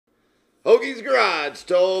Hoagie's Garage.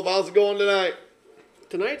 Tobe, how's it going tonight?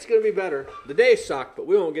 Tonight's going to be better. The day sucked, but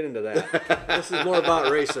we won't get into that. This is more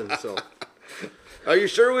about racing, so. Are you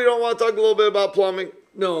sure we don't want to talk a little bit about plumbing?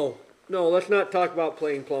 No, let's not talk about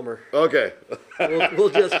playing plumber. Okay. We'll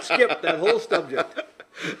just skip that whole subject.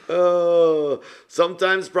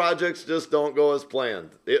 Sometimes projects just don't go as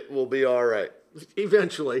planned. It will be all right.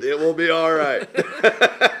 Eventually. It will be all right.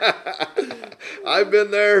 I've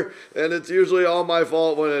been there, and it's usually all my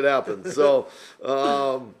fault when it happens. So,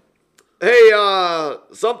 hey,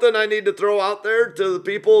 something I need to throw out there to the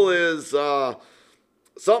people is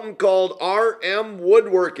something called RM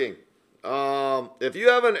Woodworking. If you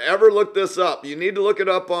haven't ever looked this up, you need to look it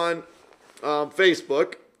up on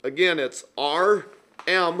Facebook. Again, it's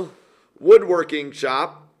RM Woodworking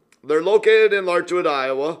Shop. They're located in Larchwood,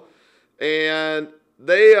 Iowa, and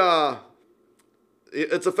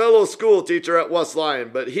it's a fellow school teacher at West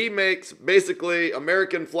Lyon, but he makes basically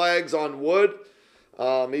American flags on wood.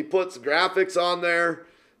 He puts graphics on there.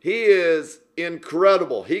 He is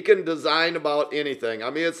incredible. He can design about anything. I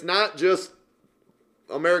mean, it's not just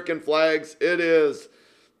American flags. It is,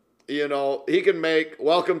 he can make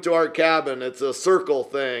Welcome to Our Cabin. It's a circle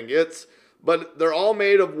thing. But they're all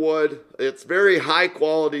made of wood. It's very high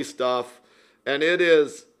quality stuff, and it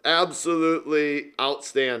is absolutely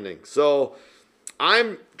outstanding. So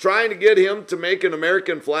I'm trying to get him to make an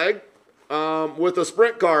American flag with a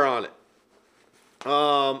sprint car on it.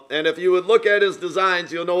 And if you would look at his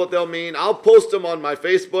designs, you'll know what they'll mean. I'll post them on my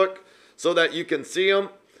Facebook so that you can see them.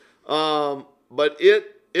 But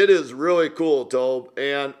it is really cool, Tobe.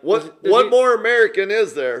 And what more American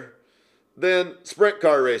is there than sprint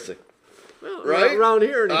car racing? Well, right around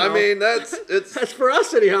here, anyhow. I mean, that's for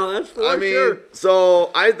us, anyhow. That's for sure. So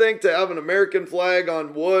I think to have an American flag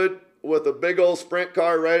on wood with a big old sprint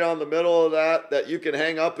car right on the middle of that you can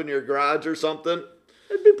hang up in your garage or something.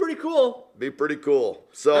 It'd be pretty cool.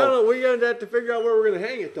 So I don't know. We're going to have to figure out where we're going to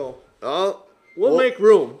hang it, though. We'll make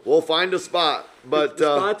room. We'll find a spot. But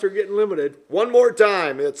the spots are getting limited. One more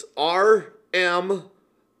time, it's RM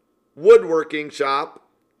Woodworking Shop.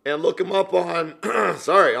 And look them up on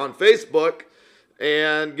on Facebook,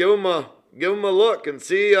 and give them a look and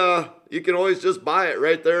see. You can always just buy it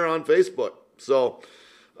right there on Facebook. So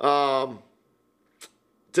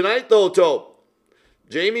tonight though, Tobe,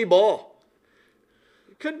 Jamie Ball.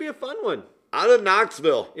 It could be a fun one. Out of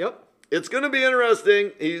Knoxville. Yep. It's going to be interesting.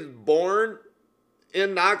 He's born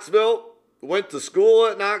in Knoxville, went to school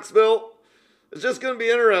at Knoxville. It's just going to be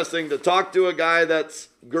interesting to talk to a guy that's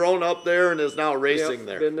grown up there and is now racing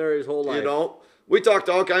there. Been there his whole life. We talk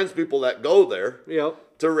to all kinds of people that go there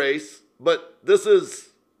to race, but this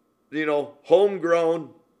is,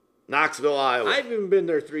 homegrown Knoxville, Iowa. I've even been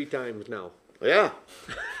there 3 times now. Yeah.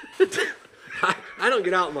 I don't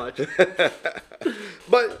get out much.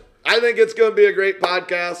 But I think it's going to be a great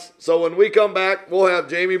podcast. So when we come back, we'll have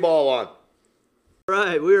Jamie Ball on. All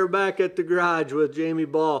right, we are back at the garage with Jamie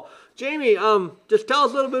Ball. Jamie, just tell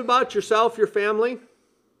us a little bit about yourself, your family.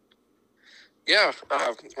 Yeah,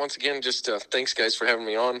 once again, just thanks, guys, for having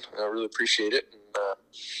me on. I really appreciate it. And, a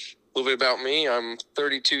little bit about me. I'm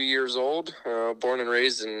 32 years old, born and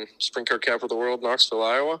raised in sprint car capital of the world, Knoxville,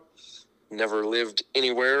 Iowa. Never lived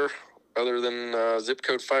anywhere other than zip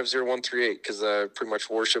code 50138 because I pretty much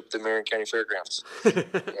worship the Marion County Fairgrounds.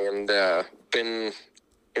 And been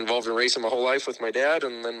involved in racing my whole life with my dad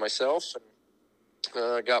and then myself.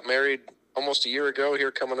 Got married almost a year ago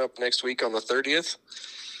here coming up next week on the 30th.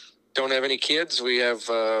 Don't have any kids. We have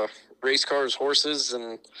race cars, horses,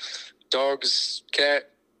 and dogs, cat.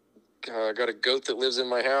 Got a goat that lives in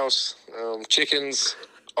my house, chickens,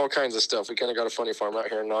 all kinds of stuff. We kind of got a funny farm out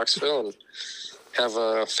here in Knoxville and have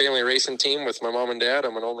a family racing team with my mom and dad.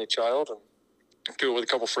 I'm an only child and do it with a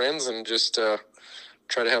couple friends and just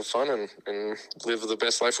try to have fun and live the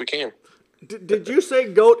best life we can. Did you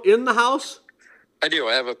say goat in the house? I do.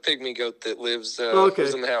 I have a pygmy goat that lives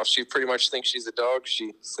in the house. She pretty much thinks she's a dog.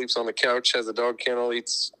 She sleeps on the couch, has a dog kennel,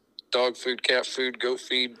 eats dog food, cat food, goat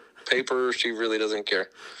feed, paper. She really doesn't care.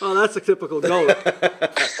 Oh, that's a typical goat.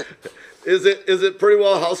 Is it pretty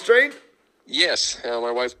well house trained? Yes.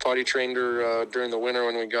 My wife potty trained her during the winter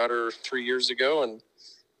when we got her 3 years ago, and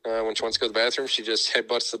when she wants to go to the bathroom, she just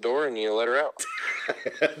headbutts the door and you let her out.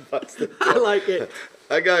 I like it.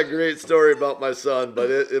 I got a great story about my son,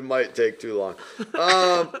 but it might take too long.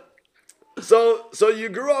 So you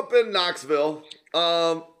grew up in Knoxville.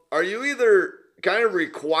 Are you either kind of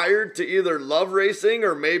required to either love racing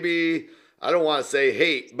or maybe, I don't want to say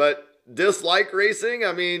hate, but dislike racing?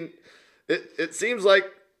 I mean, it seems like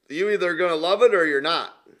you either going to love it or you're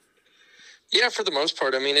not. Yeah, for the most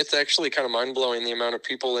part. I mean, it's actually kind of mind-blowing the amount of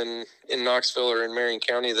people in Knoxville or in Marion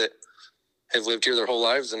County that have lived here their whole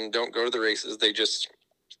lives and don't go to the races. They just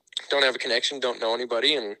don't have a connection, don't know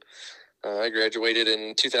anybody. And I graduated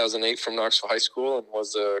in 2008 from Knoxville High School and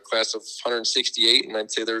was a class of 168. And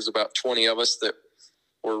I'd say there's about 20 of us that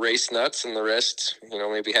were race nuts, and the rest,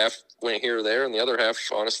 maybe half went here or there, and the other half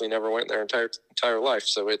honestly never went their entire life.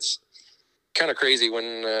 So it's kind of crazy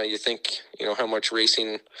when you think, how much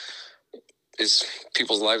racing is,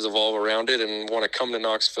 people's lives evolve around it and want to come to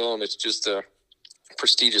Knoxville, and it's just a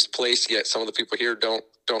prestigious place. Yet some of the people here don't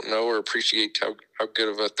know or appreciate how good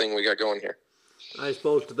of a thing we got going here. I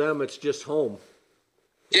suppose to them it's just home.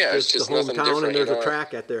 It's just the hometown, and there's a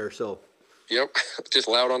track at there, so. Yep, just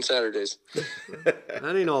loud on Saturdays.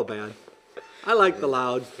 That ain't all bad. I like the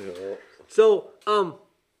loud. So,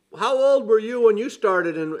 how old were you when you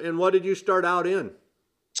started, and what did you start out in?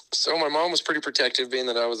 So my mom was pretty protective, being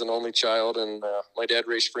that I was an only child, and my dad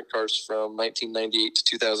raced sprint cars from 1998 to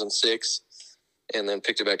 2006, and then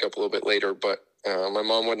picked it back up a little bit later. But my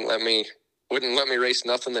mom wouldn't let me race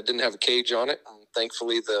nothing that didn't have a cage on it. And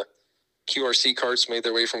thankfully, the QRC carts made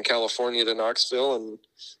their way from California to Knoxville, and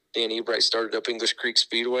Dan Ebright started up English Creek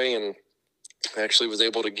Speedway, and actually was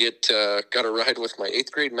able to got a ride with my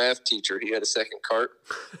 8th grade math teacher. He had a second cart,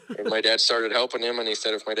 and my dad started helping him, and he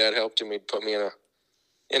said if my dad helped him, he'd put me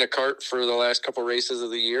in a cart for the last couple races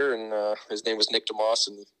of the year. And his name was Nick DeMoss,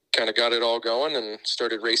 and kind of got it all going and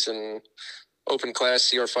started racing open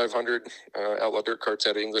class CR500 outlaw dirt carts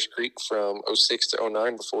out of English Creek from 06 to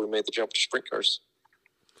 09 before we made the jump to sprint cars.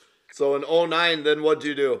 So in 09, then what'd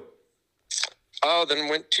you do? Then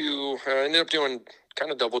ended up doing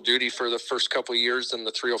kind of double duty for the first couple of years in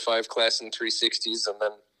the 305 class and 360s, and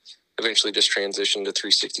then eventually just transitioned to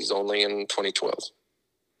 360s only in 2012.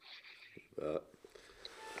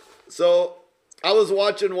 So I was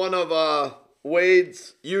watching one of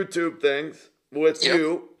Wade's YouTube things with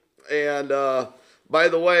you, and by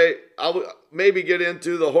the way, I'll maybe get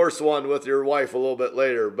into the horse one with your wife a little bit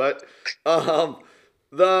later, but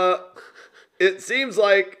it seems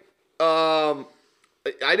like I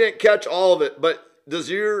didn't catch all of it, but does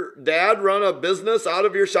your dad run a business out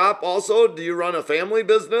of your shop also? Do you run a family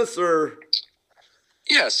business or?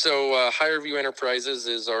 Yeah, so Higher View Enterprises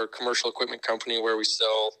is our commercial equipment company where we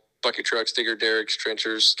sell bucket trucks, digger derricks,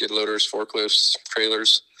 trenchers, skid loaders, forklifts,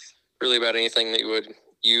 trailers, really about anything that you would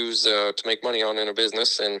use to make money on in a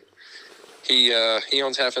business. And he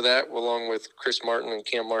owns half of that, along with Chris Martin and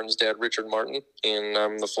Cam Martin's dad, Richard Martin, and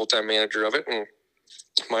I'm the full-time manager of it. And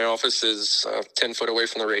my office is 10 foot away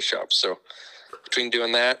from the race shop. So between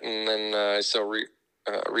doing that and then I sell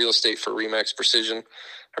real estate for Remax Precision,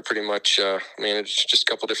 I pretty much manage just a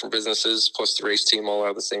couple different businesses plus the race team all out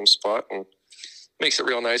of the same spot, and makes it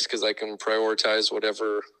real nice because I can prioritize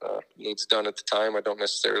whatever needs done at the time. I don't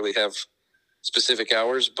necessarily have specific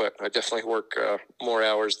hours, but I definitely work more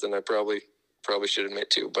hours than I probably should admit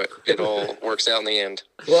to, but it all works out in the end.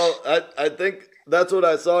 Well, I think that's what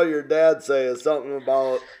I saw your dad say, is something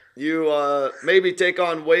about you maybe take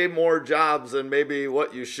on way more jobs than maybe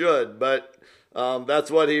what you should, but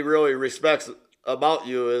that's what he really respects about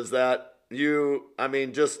you, is that you,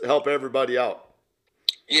 just help everybody out.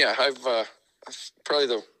 Yeah, I've probably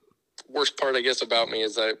the worst part, I guess, about me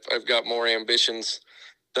is I've got more ambitions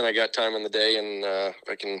than I got time in the day, and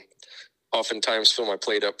I can oftentimes fill my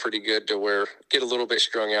plate up pretty good to where get a little bit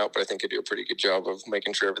strung out, but I think I do a pretty good job of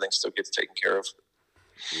making sure everything still gets taken care of.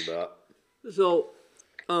 So,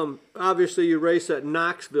 obviously you race at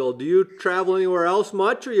Knoxville. Do you travel anywhere else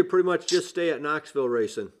much, or you pretty much just stay at Knoxville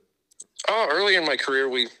racing? Early in my career,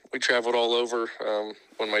 we traveled all over.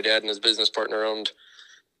 When my dad and his business partner owned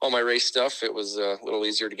all my race stuff, it was a little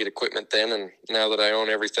easier to get equipment then. And now that I own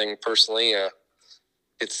everything personally,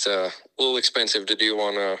 it's a little expensive to do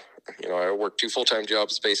on I work 2 full-time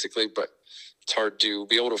jobs basically, but it's hard to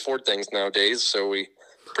be able to afford things nowadays. So we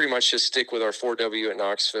pretty much just stick with our 4W at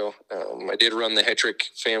Knoxville. I did run the Hetrick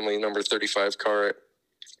family number 35 car at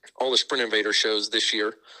all the Sprint Invader shows this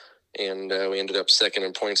year. And we ended up second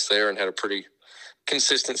in points there and had a pretty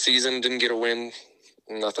consistent season. Didn't get a win,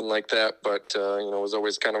 nothing like that, but was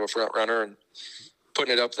always kind of a front runner and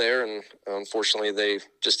putting it up there. And unfortunately, they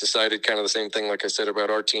just decided kind of the same thing like I said about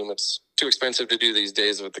our team. It's too expensive to do these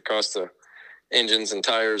days with the cost of engines and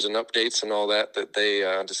tires and updates and all that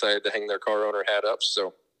they decided to hang their car owner hat up.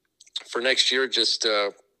 So for next year, just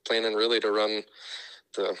planning really to run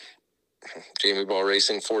the Jamie Ball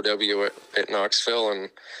Racing 4W at Knoxville and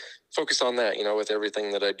focus on that, with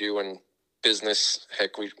everything that I do in business.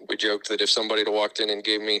 Heck, we joked that if somebody had walked in and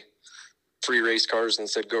gave me 3 race cars and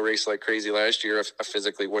said, go race like crazy last year, I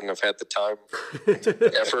physically wouldn't have had the time,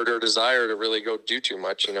 effort, or desire to really go do too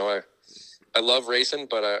much. I love racing,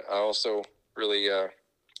 but I also really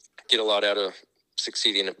get a lot out of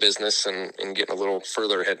succeeding at business and getting a little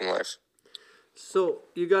further ahead in life. So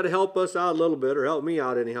you got to help us out a little bit, or help me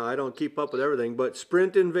out anyhow. I don't keep up with everything. But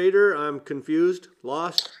Sprint Invader, I'm confused,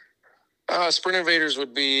 lost. Sprint Invaders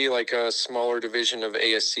would be like a smaller division of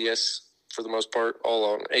ASCS for the most part,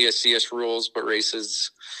 all on ASCS rules, but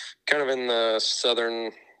races kind of in the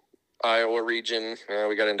southern Iowa region.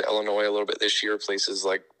 We got into Illinois a little bit this year, places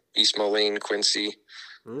like East Moline, Quincy,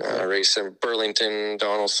 race in Burlington,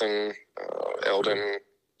 Donaldson, Eldon,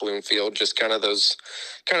 Bloomfield, just kind of those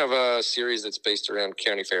kind of a series that's based around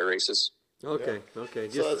county fair races. Okay.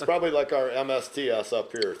 Just, So it's probably like our MSTS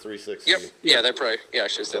up here, 360. Yep. Yeah, that probably. Yeah, I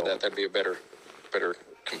should have said that. That'd be a better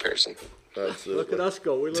comparison. Absolutely. Look at us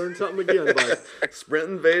go. We learned something again, bud. Sprint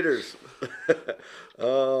Invaders.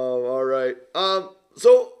 All right.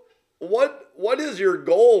 So what is your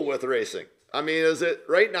goal with racing? I mean, is it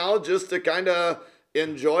right now just to kind of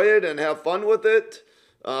enjoy it and have fun with it?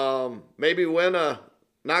 Maybe win a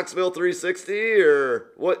Knoxville 360, or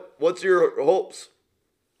what's your hopes?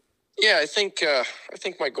 Yeah, I think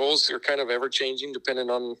my goals are kind of ever changing depending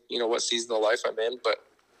on, what season of life I'm in, but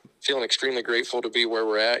feeling extremely grateful to be where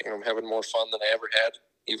we're at. I'm having more fun than I ever had,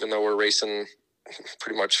 even though we're racing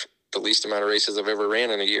pretty much the least amount of races I've ever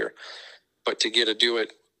ran in a year. But to get to do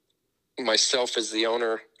it myself as the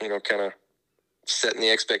owner, kind of setting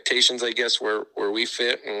the expectations, I guess, where we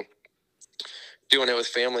fit, and doing it with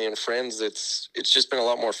family and friends, it's just been a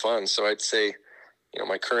lot more fun. So I'd say,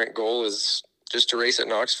 my current goal is just to race at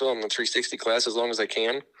Knoxville in the 360 class as long as I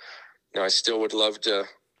can. I still would love to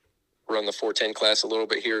run the 410 class a little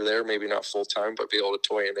bit here or there, maybe not full time, but be able to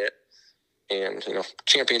toy in it. And,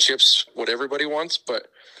 championships, what everybody wants, but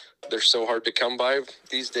they're so hard to come by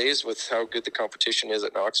these days with how good the competition is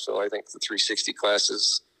at Knoxville. I think the 360 class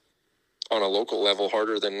is on a local level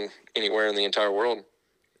harder than anywhere in the entire world.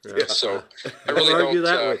 Yeah. So I really don't argue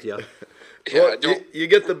that with you. Yeah, Well, you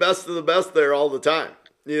get the best of the best there all the time,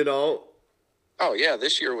 Oh, yeah,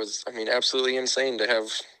 this year was, absolutely insane to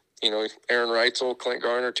have, Aaron Reitzel, Clint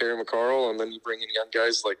Garner, Terry McCarl, and then you bring in young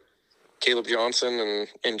guys like Caleb Johnson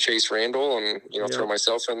and Chase Randall, and, throw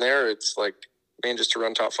myself in there. It's like, man, just to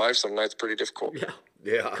run top 5 some nights pretty difficult.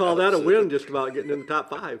 Yeah. Call that a win, just about getting in the top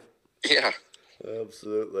 5. Yeah.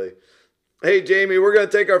 Absolutely. Hey, Jamie, we're going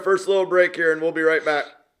to take our first little break here, and we'll be right back.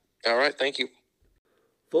 All right, thank you.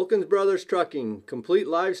 Fulkins Brothers Trucking, complete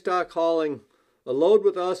livestock hauling. A load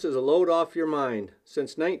with us is a load off your mind.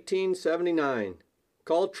 Since 1979.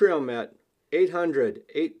 Call Trim at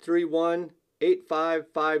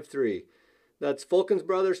 800-831-8553. That's Fulkins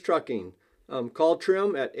Brothers Trucking. Call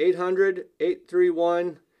Trim at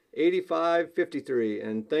 800-831-8553.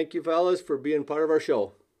 And thank you, fellas, for being part of our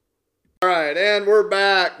show. All right, and we're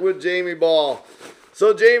back with Jamie Ball.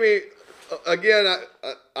 So, Jamie, again,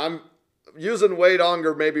 I'm using way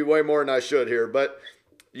longer, maybe way more than I should here, but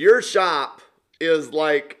your shop is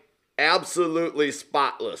like absolutely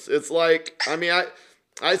spotless. It's like, I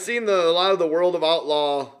seen a lot of the World of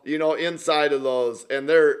Outlaw, inside of those, and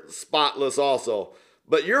they're spotless also.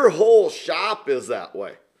 But your whole shop is that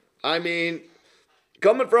way. Coming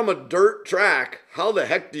from a dirt track, how the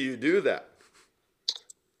heck do you do that?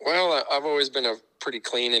 Well, I've always been a pretty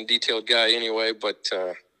clean and detailed guy anyway, but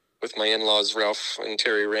with my in-laws, Ralph and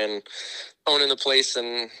Terry Wren, owning the place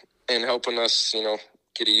and helping us,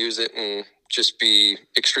 get to use it and just be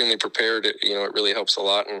extremely prepared, it really helps a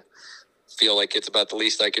lot, and feel like it's about the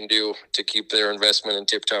least I can do to keep their investment in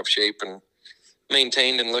tip-top shape and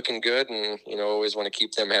maintained and looking good. And, always want to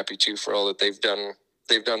keep them happy too for all that they've done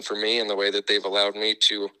for me, and the way that they've allowed me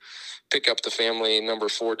to pick up the family number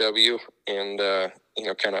 4W and,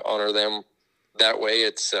 kind of honor them that way.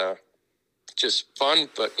 It's just fun,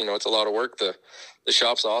 but, it's a lot of work. The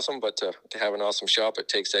shop's awesome, but to have an awesome shop, it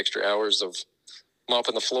takes extra hours of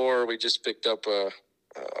mopping the floor. We just picked up a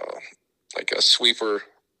sweeper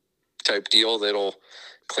type deal that'll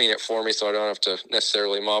clean it for me, so I don't have to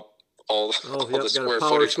necessarily mop all the square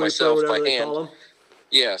footage myself by hand.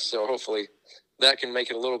 Yeah, so hopefully that can make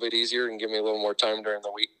it a little bit easier and give me a little more time during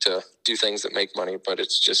the week to do things that make money. But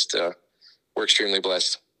it's just we're extremely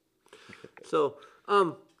blessed. So,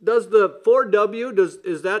 does the 4W does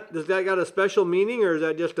that got a special meaning, or is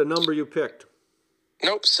that just a number you picked?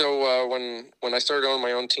 Nope. So when I started owning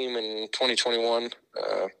my own team in 2021,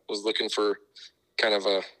 was looking for kind of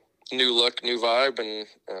a new look, new vibe, and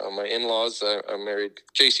my in-laws, I married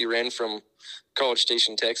J.C. Wren from College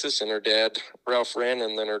Station, Texas, and her dad, Ralph Wren,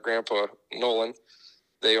 and then her grandpa, Nolan.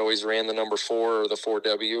 They always ran the number 4 or the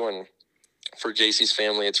 4W, and for J.C.'s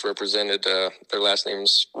family, it's represented, their last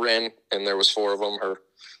name's Wren, and there was 4 of them, her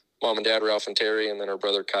mom and dad, Ralph and Terry, and then her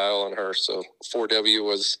brother, Kyle, and her. So 4W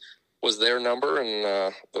was was their number,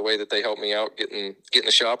 and the way that they helped me out getting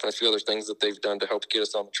the shop and a few other things that they've done to help get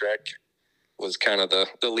us on the track was kind of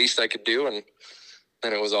the least I could do. And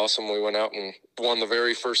it was awesome. We went out and won the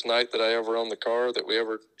very first night that I ever owned the car, that we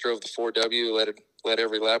ever drove the 4W, led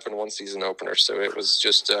every lap in one season opener. So it was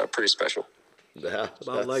just pretty special. Yeah,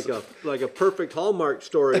 about like a perfect Hallmark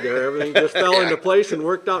story there. Everything just fell into place and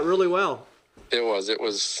worked out really well. It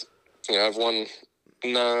was, I've won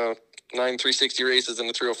 9 360 races and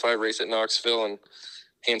a 305 race at Knoxville and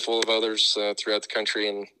a handful of others throughout the country.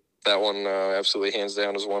 And that one absolutely hands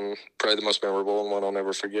down is probably the most memorable and one I'll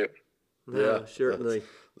never forget. Yeah, certainly.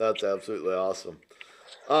 That's absolutely awesome.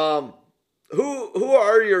 Who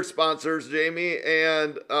are your sponsors, Jamie,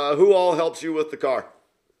 and who all helps you with the car?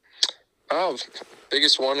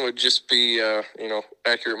 Biggest one would just be,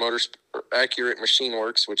 Accurate Machine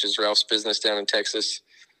Works, which is Ralph's business down in Texas,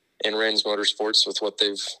 and Ren's Motorsports with what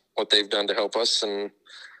they've done to help us. And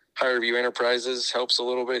Higher View Enterprises helps a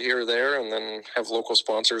little bit here or there, and then have local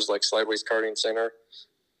sponsors like Slideways Karting Center,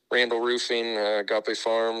 Randall Roofing, Agape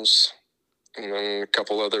Farms, and then a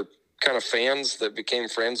couple other kind of fans that became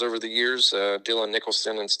friends over the years, Dylan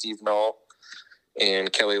Nicholson and Steve Knoll,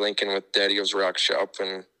 and Kelly Lincoln with Daddy-O's Rock Shop.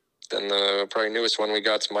 And then the probably newest one we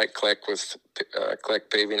got is Mike Kleck with Kleck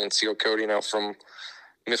Paving and Seal Coating out from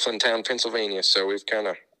Mifflintown, Pennsylvania. So we've kind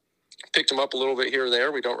of picked them up a little bit here or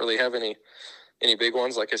there. We don't really have any big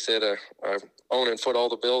ones. Like I said, I own and foot all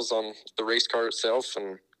the bills on the race car itself,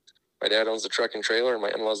 and my dad owns the truck and trailer, and my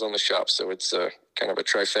in-laws own the shop. So it's kind of a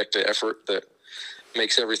trifecta effort that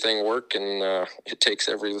makes everything work, and it takes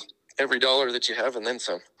every dollar that you have and then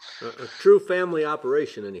some. A true family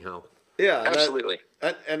operation, anyhow. Yeah, absolutely.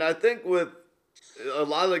 And I think with a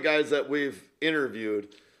lot of the guys that we've interviewed,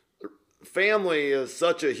 family is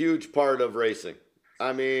such a huge part of racing.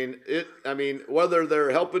 I mean, whether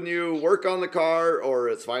they're helping you work on the car or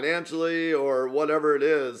it's financially or whatever it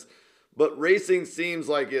is, but racing seems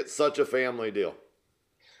like it's such a family deal.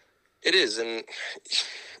 It is, and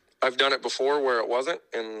I've done it before where it wasn't,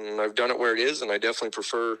 and I've done it where it is, and I definitely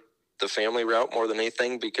prefer the family route more than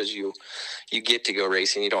anything, because you get to go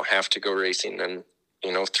racing. You don't have to go racing. And,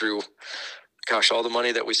 through, all the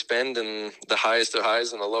money that we spend and the highest of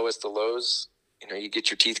highs and the lowest of lows, you get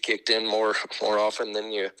your teeth kicked in more often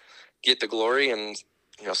than you get the glory. And,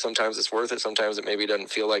 sometimes it's worth it. Sometimes it maybe doesn't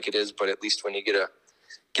feel like it is, but at least when you get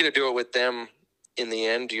to do it with them, in the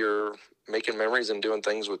end, you're making memories and doing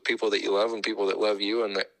things with people that you love and people that love you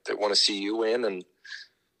and that want to see you win. And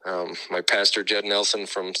my pastor, Jed Nelson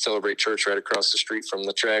from Celebrate Church right across the street from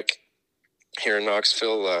the track here in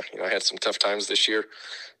Knoxville, I had some tough times this year.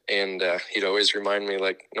 And he'd always remind me,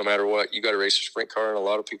 like, no matter what, you got to race a sprint car, and a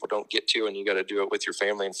lot of people don't get to, and you got to do it with your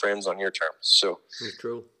family and friends on your terms. So, that's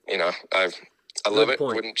true. I love it.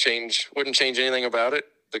 Wouldn't change anything about it,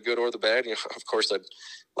 the good or the bad. Of course, I'd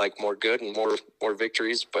like more good and more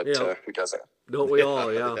victories, but who doesn't? Don't we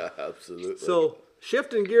all? Yeah. Yeah, absolutely. So,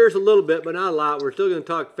 shifting gears a little bit, but not a lot. We're still going to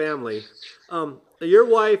talk family. Your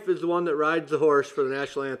wife is the one that rides the horse for the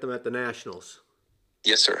national anthem at the Nationals.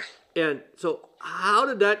 Yes, sir. And so how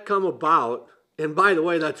did that come about? And by the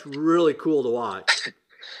way, that's really cool to watch.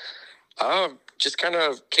 Just kind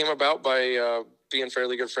of came about by being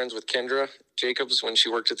fairly good friends with Kendra Jacobs when she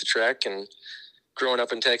worked at the track. And growing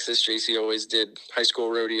up in Texas, JC always did high school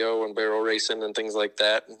rodeo and barrel racing and things like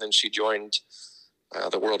that. And then she joined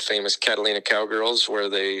the world famous Catalina Cowgirls, where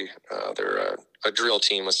they're a drill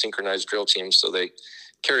team, a synchronized drill team. So they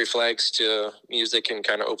carry flags to music and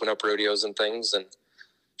kind of open up rodeos and things. And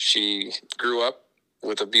she grew up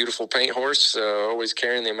with a beautiful paint horse, always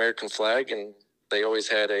carrying the American flag. And they always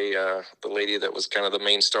had the lady that was kind of the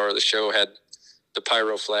main star of the show had the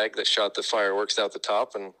pyro flag that shot the fireworks out the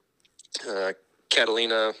top. And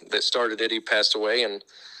Catalina, that started it, he passed away, and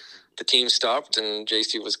the team stopped, and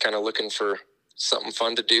JC was kind of looking for something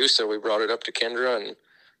fun to do. So we brought it up to Kendra and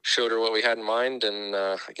showed her what we had in mind. And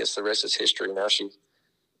I guess the rest is history. Now she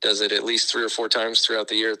does it at least 3 or 4 times throughout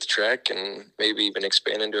the year at the track, and maybe even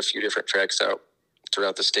expand into a few different tracks out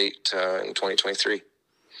throughout the state in 2023.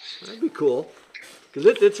 That'd be cool,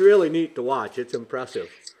 because it's really neat to watch. It's impressive.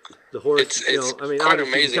 The horse, it's obviously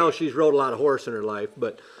amazing. you can tell she's rode a lot of horse in her life.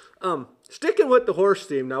 But sticking with the horse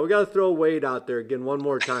theme, now we got to throw Wade out there again one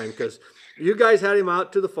more time, because you guys had him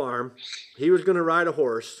out to the farm. He was going to ride a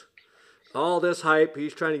horse. All this hype,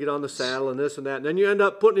 he's trying to get on the saddle and this and that, and then you end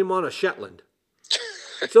up putting him on a Shetland.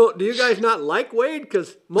 So do you guys not like Wade?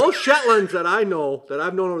 Because most Shetlands that I know, that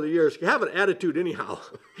I've known over the years, have an attitude anyhow.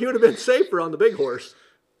 He would have been safer on the big horse.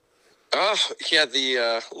 Yeah,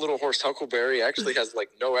 the little horse Huckleberry actually has like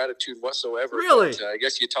no attitude whatsoever. Really? But, I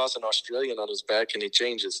guess you toss an Australian on his back and he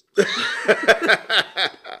changes.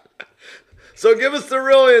 So give us the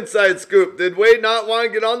real inside scoop. Did Wade not want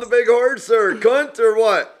to get on the big horse or couldn't or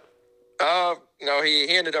what? No,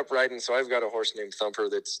 he ended up riding. So I've got a horse named Thumper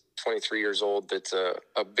that's 23 years old. That's a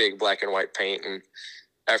big black and white paint. And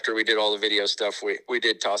after we did all the video stuff, we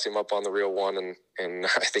did toss him up on the real one. And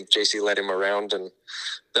I think JC led him around, and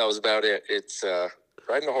that was about it. It's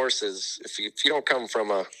riding a horse is, if you don't come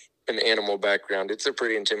from an animal background, it's a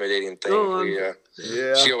pretty intimidating thing.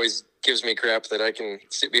 Yeah. She always gives me crap that I can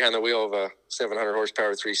sit behind the wheel of a 700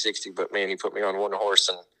 horsepower 360, but man, you put me on one horse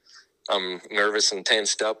and I'm nervous and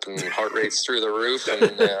tensed up and heart rate's through the roof.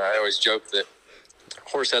 And I always joke that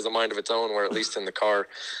horse has a mind of its own, where at least in the car,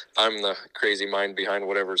 I'm the crazy mind behind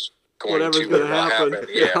whatever's going to happen.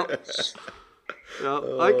 Yeah. Yeah,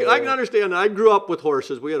 I can understand. I grew up with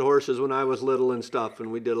horses. We had horses when I was little and stuff,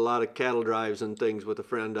 and we did a lot of cattle drives and things with a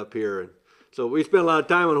friend up here. And so we spent a lot of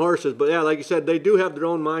time on horses. But yeah, like you said, they do have their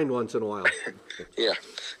own mind once in a while. Yeah.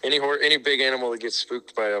 Any big animal that gets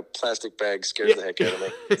spooked by a plastic bag scares the heck out of me.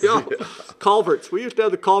 Yeah. Culverts. We used to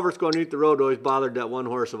have the culverts going underneath the road. Always bothered that one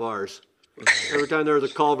horse of ours. Every time there was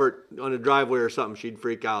a culvert on a driveway or something, she'd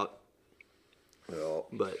freak out. Yeah.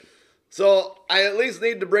 But so I at least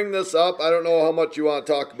need to bring this up. I don't know how much you want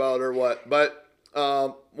to talk about or what, but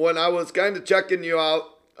when I was kind of checking you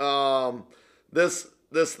out,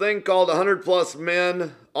 this thing called 100 Plus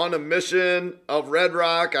Men on a Mission of Red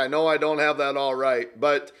Rock. I know I don't have that all right,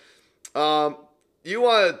 but you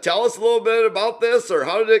want to tell us a little bit about this, or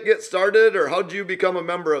how did it get started, or how did you become a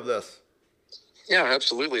member of this? Yeah,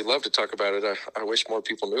 absolutely. Love to talk about it. I wish more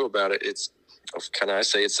people knew about it. It's I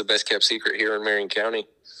say it's the best kept secret here in Marion County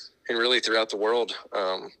and really throughout the world,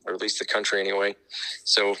 or at least the country anyway.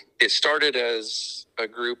 So it started as a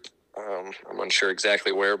group. I'm unsure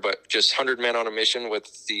exactly where, but just 100 men on a mission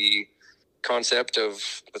with the concept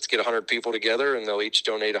of let's get 100 people together and they'll each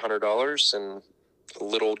donate $100, and a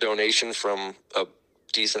little donation from a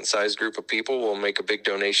decent sized group of people will make a big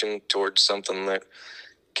donation towards something that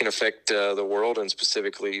can affect the world and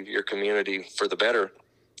specifically your community for the better.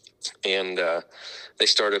 And they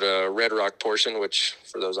started a Red Rock portion, which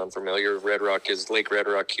for those unfamiliar, Red Rock is Lake Red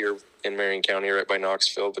Rock here in Marion County, right by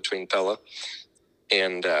Knoxville between Pella.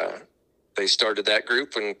 And they started that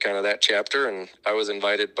group and kind of that chapter. And I was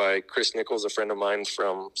invited by Chris Nichols, a friend of mine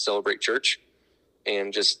from Celebrate Church.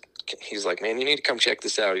 And he's like, man, you need to come check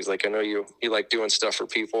this out. He's like, I know you like doing stuff for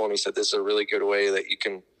people. And he said, this is a really good way that you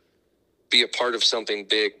can be a part of something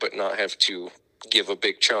big, but not have to give a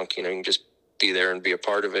big chunk. You can just be there and be a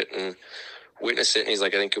part of it and witness it. And he's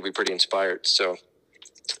like, I think you'll be pretty inspired. So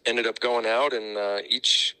ended up going out, and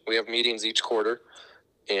we have meetings each quarter,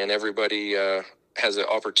 and everybody has an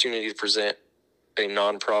opportunity to present a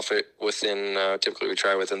nonprofit within, typically we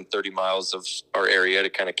try within 30 miles of our area to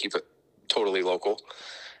kind of keep it totally local.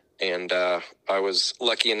 And I was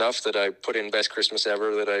lucky enough that I put in Best Christmas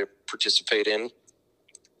Ever that I participate in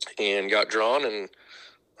and got drawn, and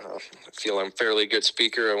I feel I'm a fairly good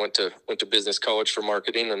speaker. I went to business college for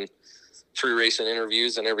marketing, and through racing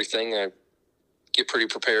interviews and everything, I get pretty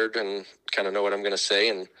prepared and kind of know what I'm going to say,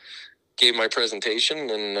 and gave my presentation.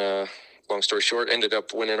 And long story short, ended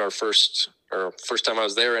up winning first time I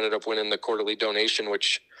was there, ended up winning the quarterly donation,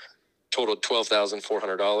 which totaled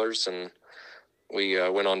 $12,400. And we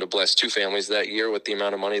went on to bless 2 families that year with the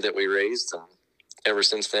amount of money that we raised. And ever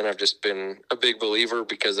since then, I've just been a big believer,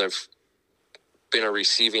 because I've been on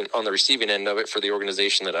the receiving end of it for the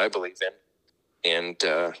organization that I believe in. And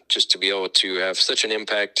just to be able to have such an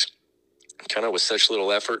impact kind of with such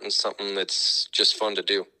little effort and something that's just fun to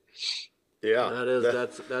do. Yeah.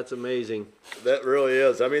 That's amazing. That really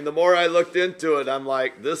is. I mean, the more I looked into it, I'm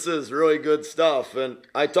like, this is really good stuff. And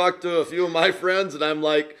I talked to a few of my friends, and I'm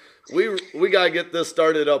like, we got to get this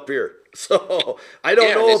started up here. So I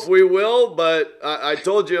don't know if we will, but I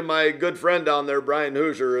told you my good friend down there, Brian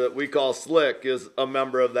Hoosier, that we call Slick, is a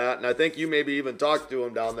member of that. And I think you maybe even talked to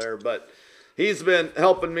him down there, but he's been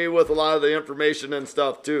helping me with a lot of the information and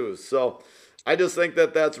stuff too. So I just think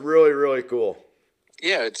that that's really, really cool.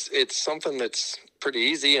 Yeah, it's something that's pretty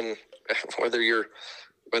easy. And whether you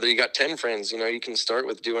got 10 friends, you can start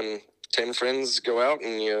with doing 10 friends, go out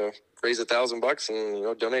and you raise $1,000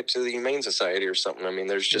 and, donate to the Humane Society or something. I mean,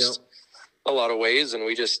 there's just a lot of ways. And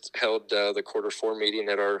we just held the Q4 meeting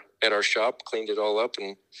at our shop, cleaned it all up,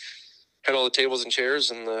 and had all the tables and chairs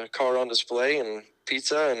and the car on display and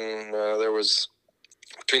pizza. And there was,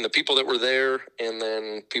 between the people that were there and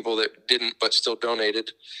then people that didn't but still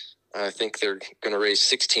donated, I think they're going to raise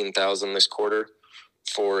 $16,000 this quarter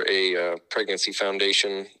for a pregnancy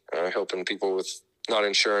foundation, helping people with not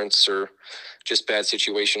insurance or just bad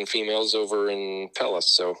situation females over in Pella.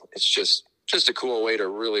 So it's just a cool way to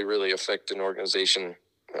really, really affect an organization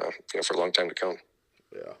for a long time to come.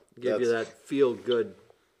 Yeah. Give you that feel good,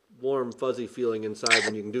 warm, fuzzy feeling inside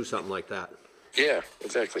when you can do something like that. Yeah,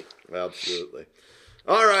 exactly. Absolutely.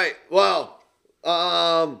 All right. Well,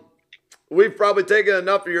 we've probably taken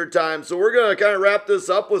enough of your time, so we're going to kind of wrap this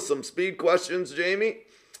up with some speed questions, Jamie.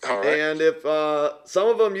 All right. And if some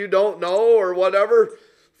of them you don't know or whatever,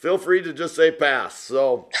 feel free to just say pass.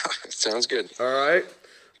 So Sounds good. all right.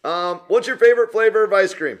 What's your favorite flavor of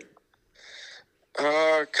ice cream?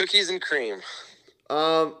 Cookies and cream.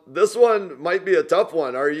 This one might be a tough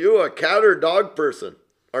one. Are you a cat or dog person?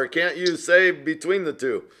 Or can't you say between the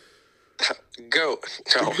two? Goat.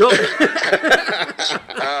 No. Go.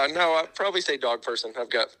 No, I'd probably say dog person. I've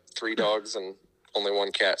got 3 dogs and only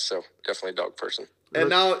 1 cat, so definitely dog person. And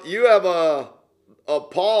now you have a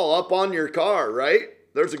paw up on your car, right?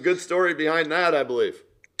 There's a good story behind that, I believe.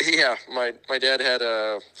 Yeah, my dad had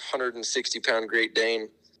a 160-pound Great Dane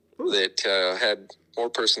that had more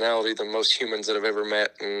personality than most humans that I've ever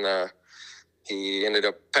met, and he ended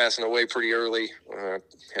up passing away pretty early,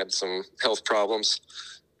 had some health problems,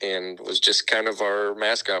 and was just kind of our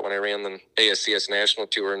mascot when I ran the ASCS National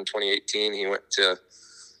Tour in 2018. He went to,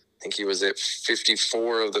 I think he was at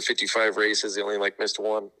 54 of the 55 races. He only missed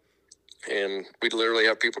 1. And we'd literally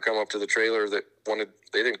have people come up to the trailer that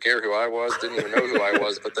they didn't care who I was, didn't even know who I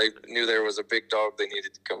was, but they knew there was a big dog they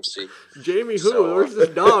needed to come see. Jamie, where's this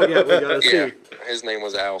dog at? We gotta see. His name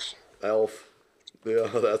was Alf. Elf. Yeah,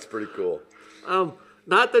 that's pretty cool.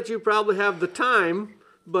 Not that you probably have the time,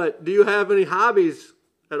 but do you have any hobbies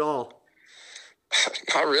at all?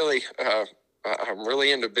 Not really. I'm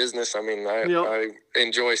really into business. I mean, I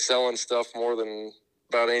enjoy selling stuff more than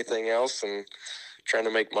about anything else, and trying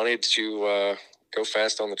to make money to go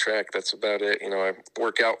fast on the track. That's about it. I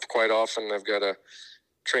work out quite often. I've got a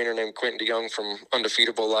trainer named Quentin DeYoung from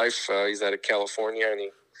Undefeatable Life. He's out of California, and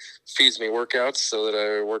he feeds me workouts so that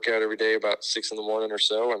I work out every day about 6 a.m. or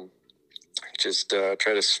so, and just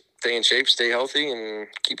try to stay in shape, stay healthy, and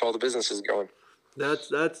keep all the businesses going.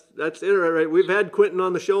 That's it, right? We've had Quentin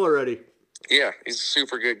on the show already. Yeah, he's a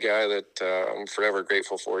super good guy that I'm forever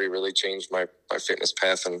grateful for. He really changed my fitness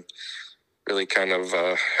path and really kind of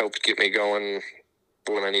helped get me going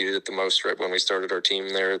when I needed it the most, right when we started our team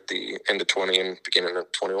there at the end of 20 and beginning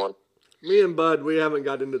of 21. Me and Bud, we haven't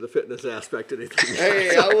got into the fitness aspect of anything.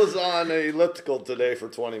 Hey, I was on an elliptical today for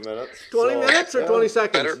 20 minutes. 20 minutes or 20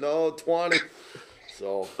 seconds? Better. No, 20.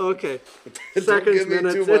 So Okay. Don't Seconds, give me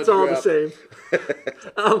minutes, too much it's all crap. the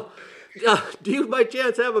same. Do you by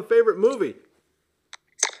chance have a favorite movie?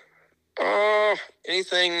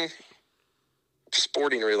 Anything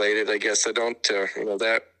sporting related, I guess. I don't,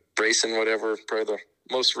 that racing, whatever. Probably the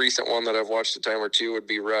most recent one that I've watched a time or two would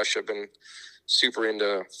be Rush. I've been super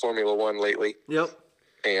into Formula One lately. Yep.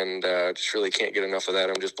 And just really can't get enough of that.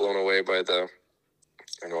 I'm just blown away by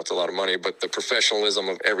I know it's a lot of money, but the professionalism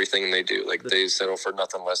of everything they do. They settle for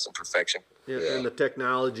nothing less than perfection. Yeah, and the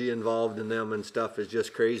technology involved in them and stuff is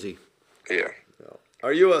just crazy. Yeah.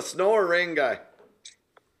 Are you a snow or rain guy?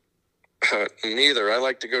 Neither. I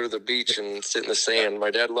like to go to the beach and sit in the sand.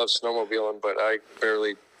 My dad loves snowmobiling, but I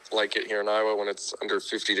barely like it here in Iowa when it's under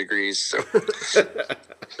 50 degrees. So.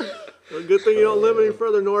 Well, good thing you don't live any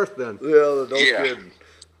further north then. Yeah, no kidding.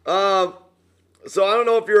 So I don't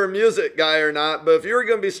know if you're a music guy or not, but if you were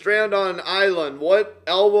going to be stranded on an island, what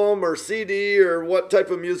album or CD or what type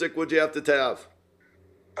of music would you have to have?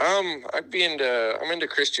 I'm into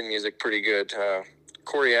Christian music pretty good.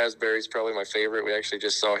 Corey Asbury's probably my favorite. We actually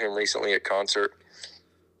just saw him recently at concert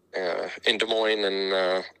in Des Moines,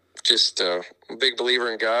 and just a big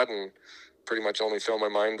believer in God, and pretty much only fill my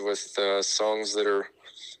mind with songs that are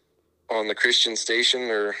on the Christian station,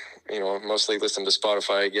 or mostly listen to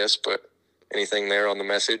Spotify, I guess, but anything there on the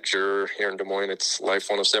Message, or here in Des Moines it's Life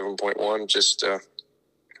 107.1. Just I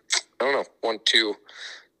don't know, 1-2,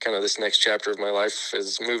 kind of this next chapter of my life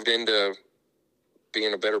has moved into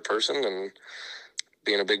being a better person and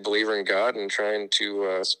being a big believer in God and trying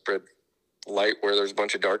to spread light where there's a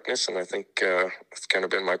bunch of darkness. And I think it's kind of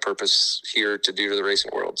been my purpose here to do to the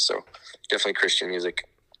racing world. So definitely Christian music.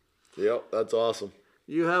 Yep, that's awesome.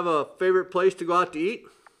 You have a favorite place to go out to eat?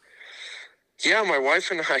 Yeah, my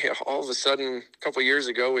wife and I, all of a sudden, a couple of years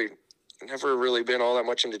ago, we never really been all that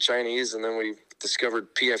much into Chinese. And then we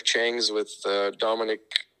discovered P.F. Chang's with Dominic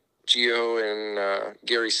Gio and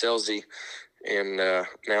Gary Selzy. And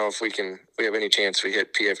now if we have any chance, we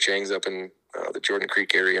hit P.F. Chang's up in the Jordan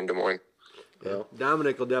Creek area in Des Moines. Yeah.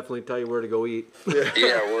 Dominic will definitely tell you where to go eat. Yeah,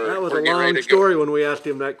 that was we're a long story when we asked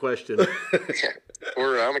him that question.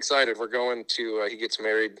 Yeah, I'm excited. We're going to, he gets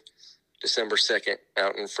married December 2nd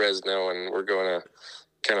out in Fresno, and we're going to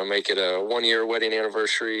kind of make it a 1-year wedding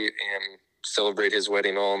anniversary and celebrate his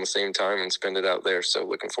wedding all in the same time and spend it out there. So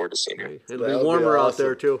looking forward to seeing him. It'll be warmer out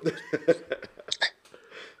there too.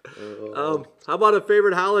 How about a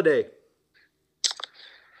favorite holiday?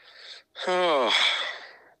 Oh,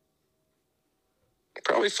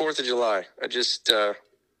 probably 4th of July. I just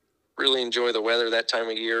really enjoy the weather that time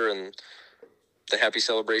of year and the happy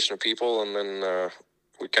celebration of people. And then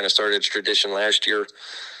we kind of started a tradition last year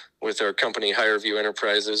with our company, Higher View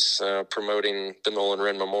Enterprises, promoting the Nolan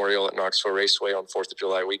Wren Memorial at Knoxville Raceway on 4th of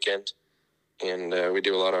July weekend. And we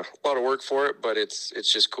do a lot of work for it, but it's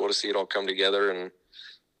just cool to see it all come together and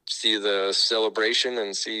see the celebration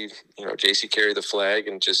and see, JC carry the flag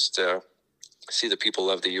and just see the people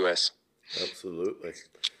love the U.S. Absolutely.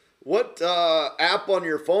 What app on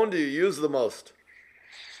your phone do you use the most?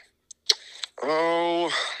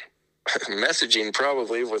 Oh, messaging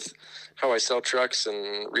probably, with how I sell trucks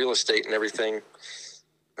and real estate and everything.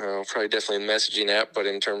 Probably definitely a messaging app, but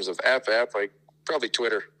in terms of app, probably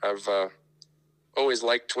Twitter. I've always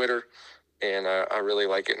liked Twitter, and I really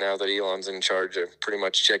like it now that Elon's in charge. I pretty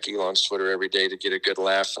much check Elon's Twitter every day to get a good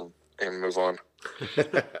laugh and move on.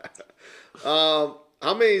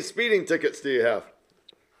 How many speeding tickets do you have?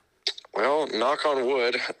 Well, knock on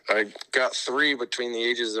wood, I got 3 between the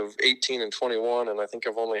ages of 18 and 21, and I think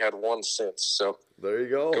I've only had 1 since. So there you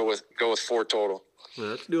go. Go with 4 total. Well,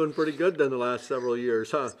 that's doing pretty good then the last several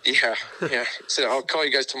years, huh? Yeah. So I'll call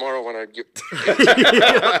you guys tomorrow when I get.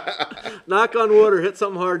 Knock on wood or hit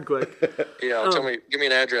something hard quick. Yeah, give me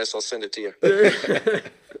an address. I'll send it to you.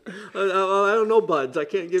 I don't know, buds. I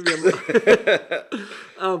can't give you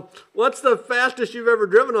a... what's the fastest you've ever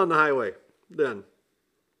driven on the highway then?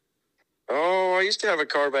 Oh, I used to have a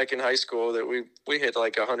car back in high school that we hit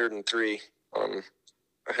like 103 on.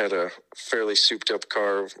 I had a fairly souped up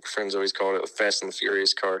car. Friends always called it a Fast and the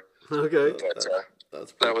Furious car. Okay. But,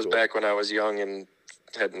 that was cool. Back when I was young and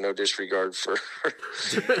had no disregard for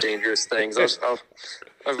dangerous things.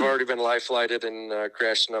 I've already been life flighted and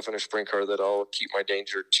crashed enough in a sprint car that I'll keep my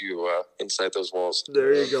danger to inside those walls.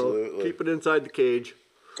 There you go. Keep it inside the cage.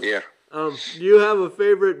 Yeah. Do you have a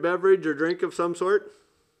favorite beverage or drink of some sort?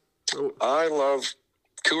 I love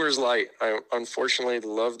Coors Light. I unfortunately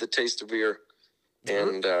love the taste of beer,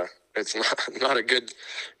 and it's not a good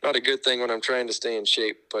thing when I'm trying to stay in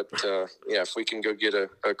shape. But if we can go get a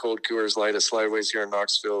cold Coors Light at Slideways here in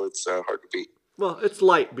Knoxville, it's hard to beat. Well, it's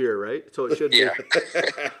light beer, right? So it should be. Yeah.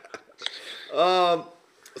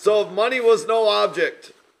 So if money was no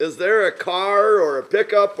object, is there a car or a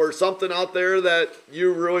pickup or something out there that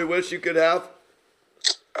you really wish you could have?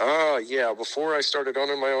 Yeah. Before I started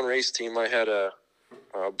owning my own race team, I had a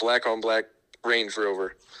black on black Range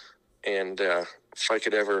Rover, and if I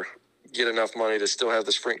could ever get enough money to still have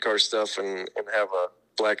the sprint car stuff and have a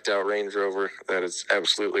blacked out Range Rover, that is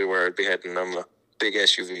absolutely where I'd be heading. I'm a big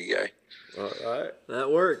SUV guy. All right. That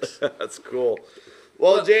works. That's cool.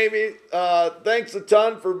 Well, Jamie, thanks a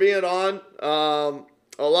ton for being on.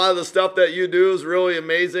 A lot of the stuff that you do is really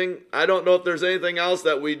amazing. I don't know if there's anything else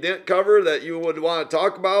that we didn't cover that you would want to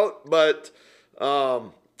talk about, but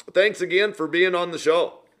thanks again for being on the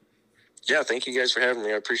show. Yeah, thank you guys for having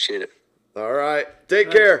me. I appreciate it. All right.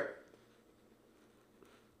 Take care.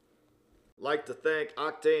 Like to thank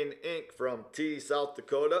Octane Inc. from T, South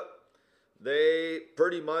Dakota. They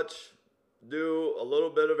pretty much do a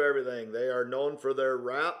little bit of everything. They are known for their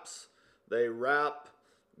wraps. They wrap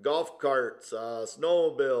golf carts,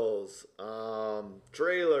 snowmobiles,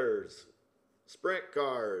 trailers, sprint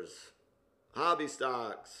cars, hobby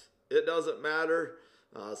stocks. It doesn't matter.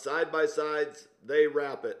 Side-by-sides, they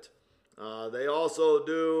wrap it. They also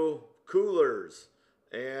do coolers,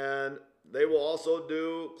 and they will also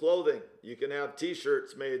do clothing. You can have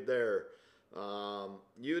t-shirts made there.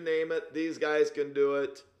 You name it, these guys can do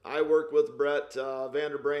it. I work with Brett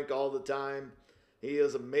Vanderbrink all the time. He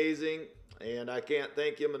is amazing, and I can't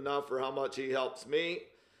thank him enough for how much he helps me.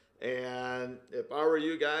 And if I were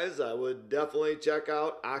you guys, I would definitely check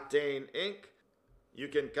out Octane Inc. You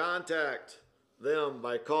can contact them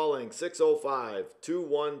by calling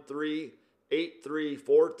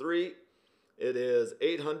 605-213-8343. It is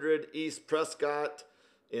 800 East Prescott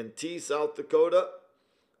in T, South Dakota.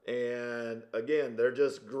 And again, they're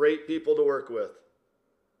just great people to work with.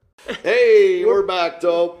 Hey, we're back,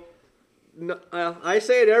 Tope. No, I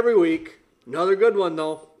say it every week. Another good one,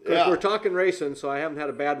 though. Because Yeah. we're talking racing, so I haven't had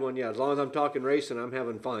a bad one yet. As long as I'm talking racing, I'm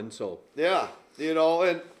having fun. So Yeah,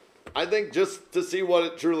 and I think just to see what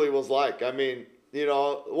it truly was like. I mean,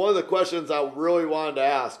 one of the questions I really wanted to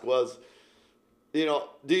ask was, do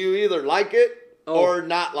you either like it or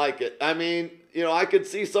not like it? I mean, I could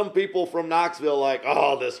see some people from Knoxville like,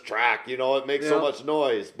 oh, this track, it makes so much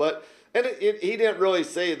noise. But And he didn't really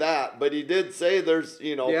say that, but he did say there's,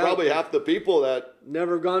 Yeah. probably half the people that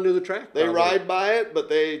Never gone to the track. they probably. ride by it, but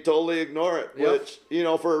they totally ignore it. Yep. Which,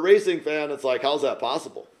 for a racing fan, it's like, how's that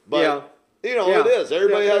possible? But, Yeah. it is.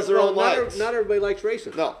 Everybody Yeah, has their well, own not, lives. Not everybody likes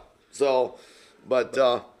racing. No. So, but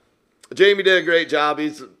Jamie did a great job.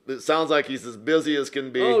 It sounds like he's as busy as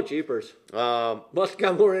can be. Oh, jeepers. Must have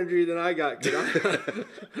got more injury than I got. 'Cause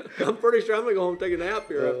I'm pretty sure I'm going to go home and take a nap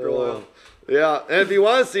here after a while. Yeah, and if you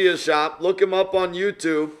want to see his shop, look him up on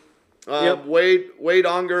YouTube. Yep. Wade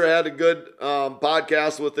Unger had a good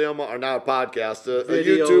podcast with him, or not a podcast, a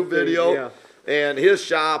Video YouTube thing, video, yeah. and his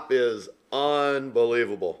shop is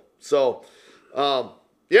unbelievable. So,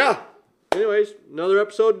 yeah. Anyways, another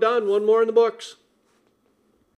episode done. One more in the books.